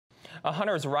A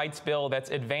hunter's rights bill that's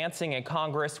advancing in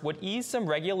Congress would ease some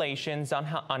regulations on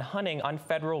hunting on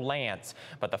federal lands.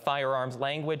 But the firearms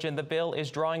language in the bill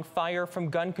is drawing fire from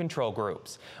gun control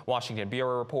groups. Washington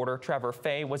Bureau reporter Trevor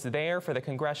was there for the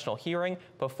congressional hearing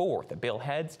before the bill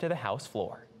heads to the House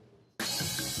floor.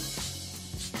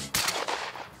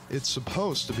 It's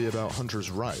supposed to be about hunters'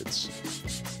 rights.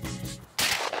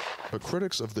 But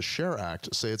critics of the SHARE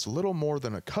Act say it's little more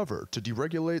than a cover to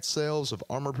deregulate sales of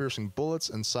armor-piercing bullets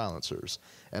and silencers,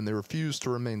 and they refuse to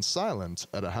remain silent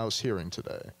at a House hearing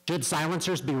today. Should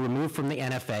silencers be removed from the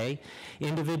NFA,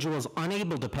 individuals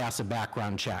unable to pass a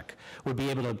background check would be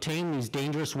able to obtain these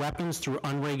dangerous weapons through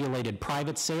unregulated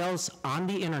private sales on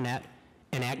the internet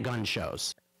and at gun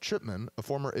shows. Chipman, a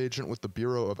former agent with the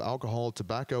Bureau of Alcohol,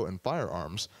 Tobacco, and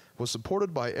Firearms, was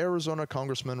supported by Arizona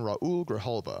Congressman Raul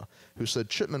Grijalva, who said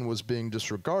Chipman was being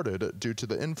disregarded due to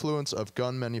the influence of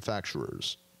gun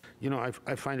manufacturers. You know,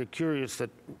 I find it curious that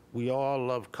we all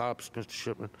love cops, Mr.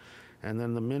 Chipman, and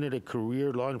then the minute a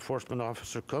career law enforcement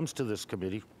officer comes to this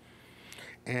committee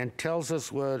and tells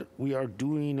us what we are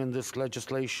doing in this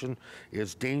legislation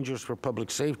is dangerous for public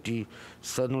safety,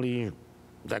 suddenly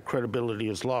that credibility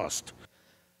is lost.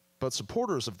 But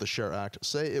supporters of the SHARE Act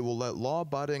say it will let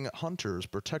law-abiding hunters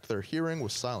protect their hearing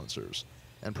with silencers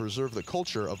and preserve the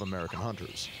culture of American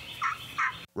hunters.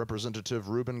 Representative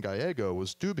Ruben Gallego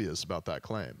was dubious about that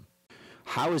claim.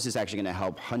 How is this actually going to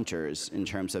help hunters in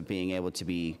terms of being able to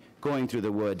be going through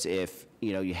the woods if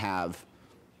you have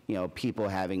people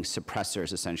having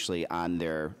suppressors essentially on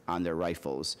their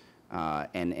rifles?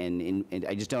 And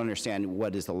I just don't understand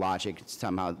what is the logic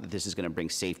somehow that this is going to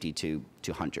bring safety to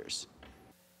hunters.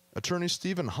 Attorney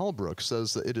Stephen Halbrook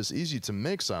says that it is easy to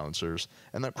make silencers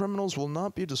and that criminals will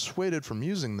not be dissuaded from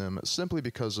using them simply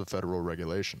because of federal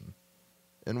regulation.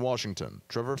 In Washington,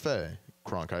 Trevor,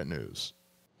 Cronkite News.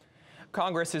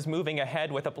 Congress is moving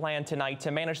ahead with a plan tonight to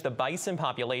manage the bison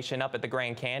population up at the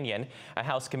Grand Canyon. A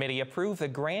House committee approved the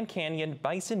Grand Canyon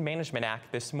Bison Management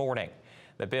Act this morning.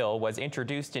 The bill was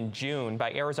introduced in June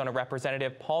by Arizona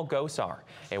Representative Paul Gosar.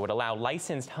 It would allow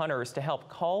licensed hunters to help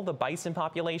cull the bison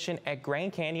population at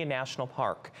Grand Canyon National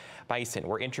Park. Bison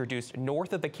were introduced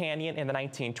north of the canyon in the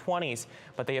 1920s,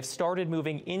 but they have started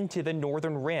moving into the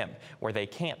northern rim, where they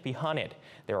can't be hunted.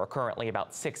 There are currently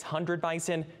about 600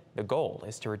 bison. The goal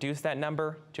is to reduce that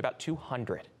number to about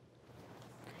 200.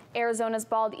 Arizona's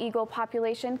bald eagle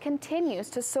population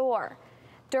continues to soar.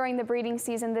 During the breeding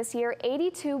season this year,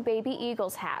 82 baby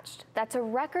eagles hatched. That's a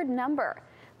record number.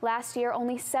 Last year,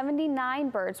 only 79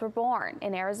 birds were born.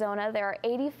 In Arizona, there are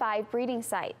 85 breeding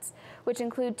sites, which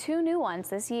include 2 new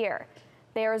ones this year.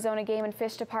 The Arizona Game and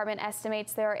Fish Department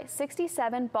estimates there are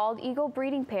 67 bald eagle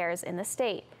breeding pairs in the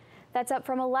state. That's up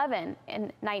from 11 in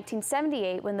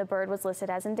 1978 when the bird was listed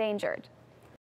as endangered.